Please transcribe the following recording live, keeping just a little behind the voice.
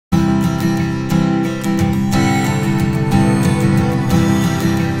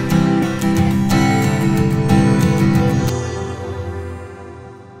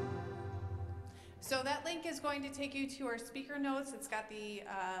is going to take you to our speaker notes. It's got the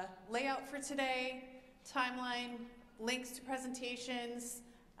layout for today, timeline, links to presentations.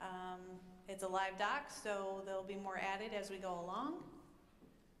 It's a live doc, so there'll be more added as we go along.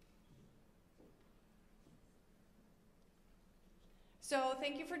 So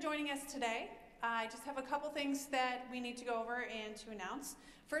thank you for joining us today. I just have a couple things that we need to go over and to announce.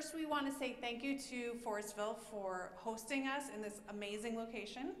 First, we want to say thank you to Forestville for hosting us in this amazing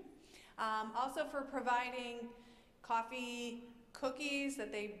location. Also for providing coffee cookies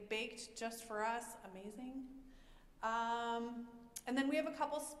that they baked just for us. Amazing. And then we have a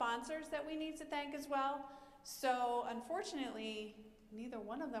couple sponsors that we need to thank as well. So unfortunately, neither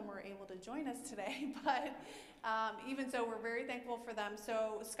one of them were able to join us today, but even so, we're very thankful for them.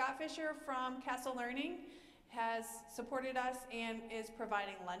 So Scott Fisher from Castle Learning has supported us and is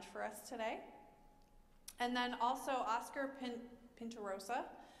providing lunch for us today. And then also Oscar Pintarosa.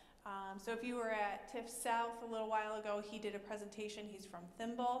 So if you were at TIF South a little while ago, he did a presentation. He's from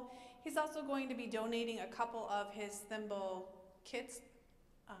Thimble. He's also going to be donating a couple of his Thimble kits.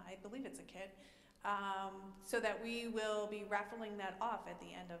 I believe it's a kit. So that we will be raffling that off at the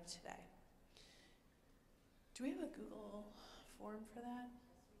end of today. Do we have a Google form for that?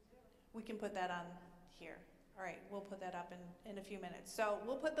 We can put that on here. All right, we'll put that up in a few minutes. So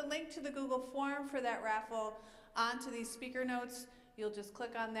we'll put the link to the Google form for that raffle onto these speaker notes. You'll just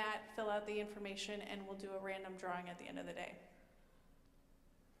click on that, fill out the information, and we'll do a random drawing at the end of the day.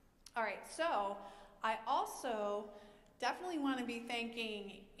 All right, so I also definitely want to be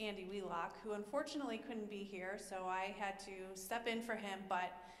thanking Andy Wheelock, who unfortunately couldn't be here, so I had to step in for him,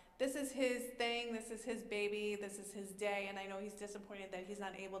 but this is his thing, this is his baby, this is his day, and I know he's disappointed that he's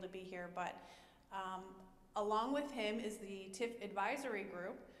not able to be here, but along with him is the TIF advisory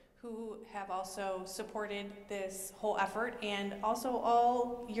group, who have also supported this whole effort and also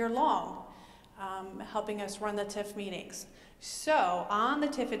all year long, helping us run the TIF meetings. So on the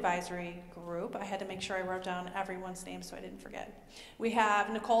TIF advisory group, I had to make sure I wrote down everyone's name so I didn't forget. We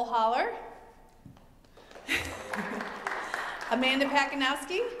have Nicole Holler, Amanda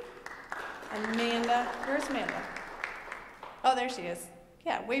Pakinowski, where's Amanda? Oh, there she is.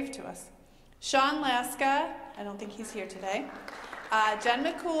 Yeah, wave to us. Sean Laska, I don't think he's here today. Jen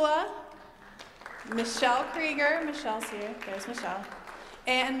McCula, Michelle Krieger, Michelle's here, there's Michelle,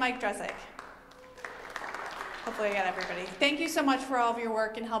 and Mike Dresek. Hopefully I got everybody. Thank you so much for all of your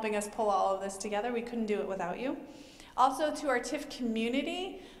work in helping us pull all of this together. We couldn't do it without you. Also to our TIF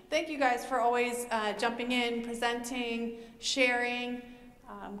community, thank you guys for always jumping in, presenting, sharing,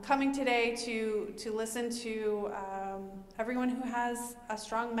 coming today to listen to everyone who has a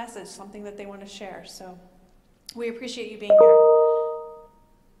strong message, something that they want to share. So we appreciate you being here.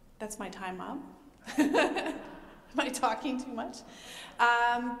 That's my time, Mom. Am I talking too much?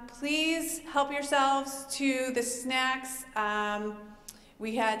 Please help yourselves to the snacks.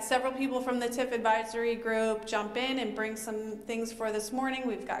 We had several people from the TIF advisory group jump in and bring some things for this morning.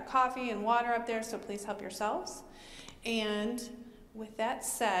 We've got coffee and water up there, so please help yourselves. And with that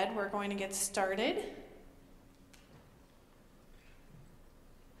said, we're going to get started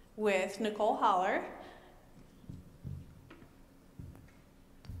with Nicole Holler.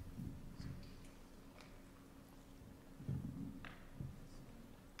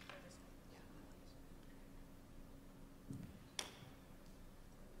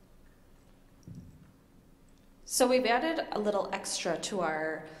 So we've added a little extra to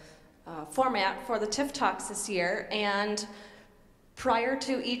our format for the TIF Talks this year, and prior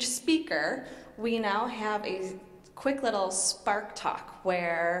to each speaker, we now have a quick little Spark Talk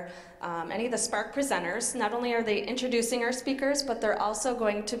where any of the Spark presenters, not only are they introducing our speakers, but they're also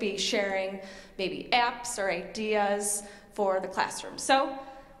going to be sharing maybe apps or ideas for the classroom. So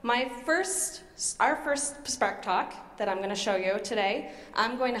our first Spark Talk that I'm going to show you today,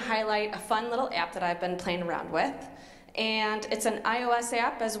 I'm going to highlight a fun little app that I've been playing around with. And it's an iOS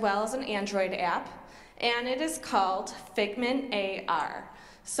app as well as an Android app. And it is called Figment AR.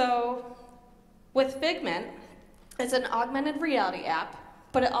 So with Figment, it's an augmented reality app,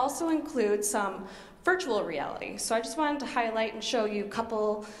 but it also includes some virtual reality. So I just wanted to highlight and show you a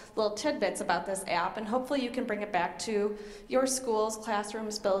couple little tidbits about this app, and hopefully you can bring it back to your schools,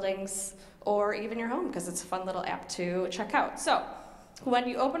 classrooms, buildings, or even your home, because it's a fun little app to check out. So when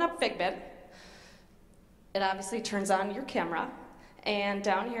you open up Figment, it obviously turns on your camera, and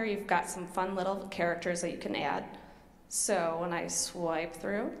down here you've got some fun little characters that you can add. So when I swipe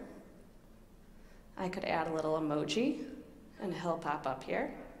through, I could add a little emoji, and he'll pop up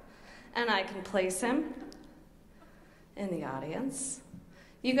here. And I can place him in the audience.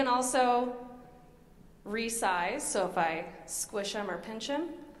 You can also resize, so if I squish him or pinch him,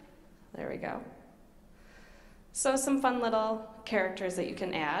 there we go. So some fun little characters that you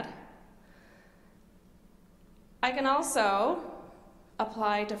can add. I can also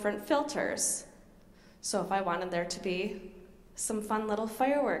apply different filters. So if I wanted there to be some fun little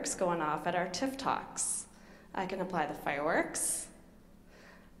fireworks going off at our TIF talks, I can apply the fireworks.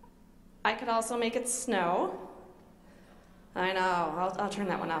 I could also make it snow. I know, I'll turn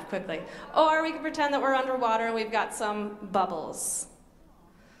that one off quickly. Or we could pretend that we're underwater and we've got some bubbles.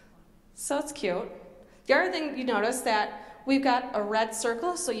 So it's cute. The other thing you notice that we've got a red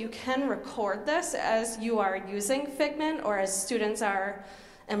circle, so you can record this as you are using Figment or as students are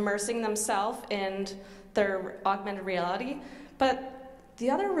immersing themselves in their augmented reality. But the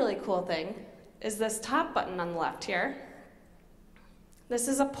other really cool thing is this top button on the left here. This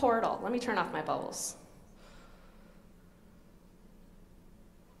is a portal. Let me turn off my bubbles.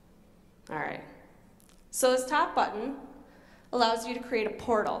 All right. So this top button allows you to create a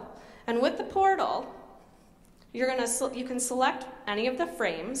portal. And with the portal, you can select any of the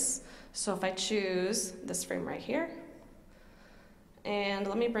frames. So if I choose this frame right here, and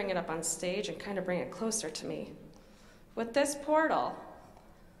let me bring it up on stage and kind of bring it closer to me. With this portal,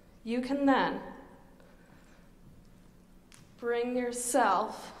 you can then bring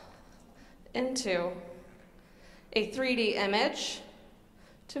yourself into a 3D image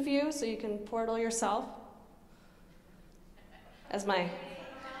to view, so you can portal yourself as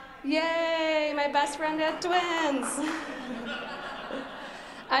yay, my best friend had twins.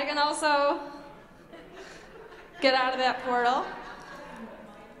 I can also get out of that portal.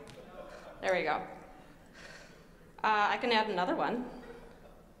 There we go. I can add another one.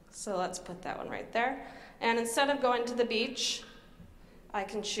 So let's put that one right there. And instead of going to the beach, I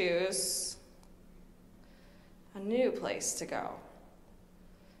can choose a new place to go.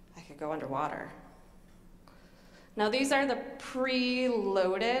 I could go underwater. Now these are the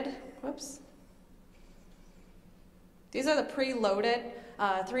preloaded, These are the preloaded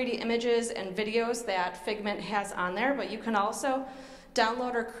 3D images and videos that Figment has on there, but you can also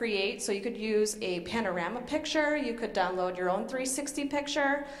download or create, so you could use a panorama picture, you could download your own 360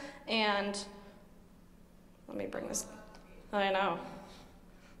 picture, and let me bring this, I know.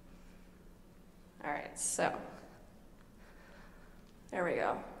 All right, so there we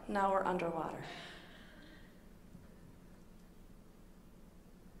go. Now we're underwater.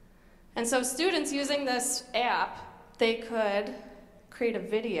 And so students using this app, they could create a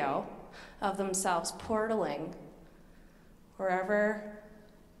video of themselves portaling wherever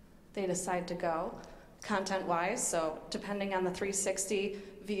they decide to go, content-wise, so depending on the 360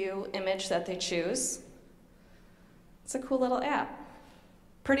 view image that they choose. It's a cool little app.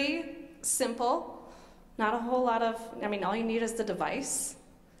 Pretty simple, not a whole lot of, all you need is the device,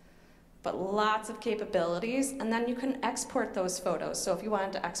 but lots of capabilities, and then you can export those photos. So if you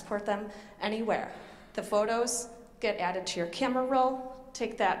wanted to export them anywhere, the photos get added to your camera roll,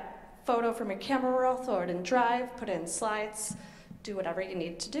 take that photo from your camera roll, throw it in Drive, put it in Slides, do whatever you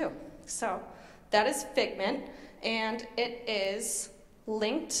need to do. So that is Figment, and it is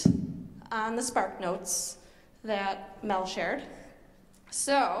linked on the Spark Notes that Mel shared.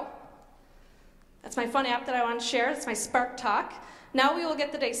 So that's my fun app that I want to share. It's my Spark Talk. Now we will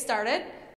get the day started.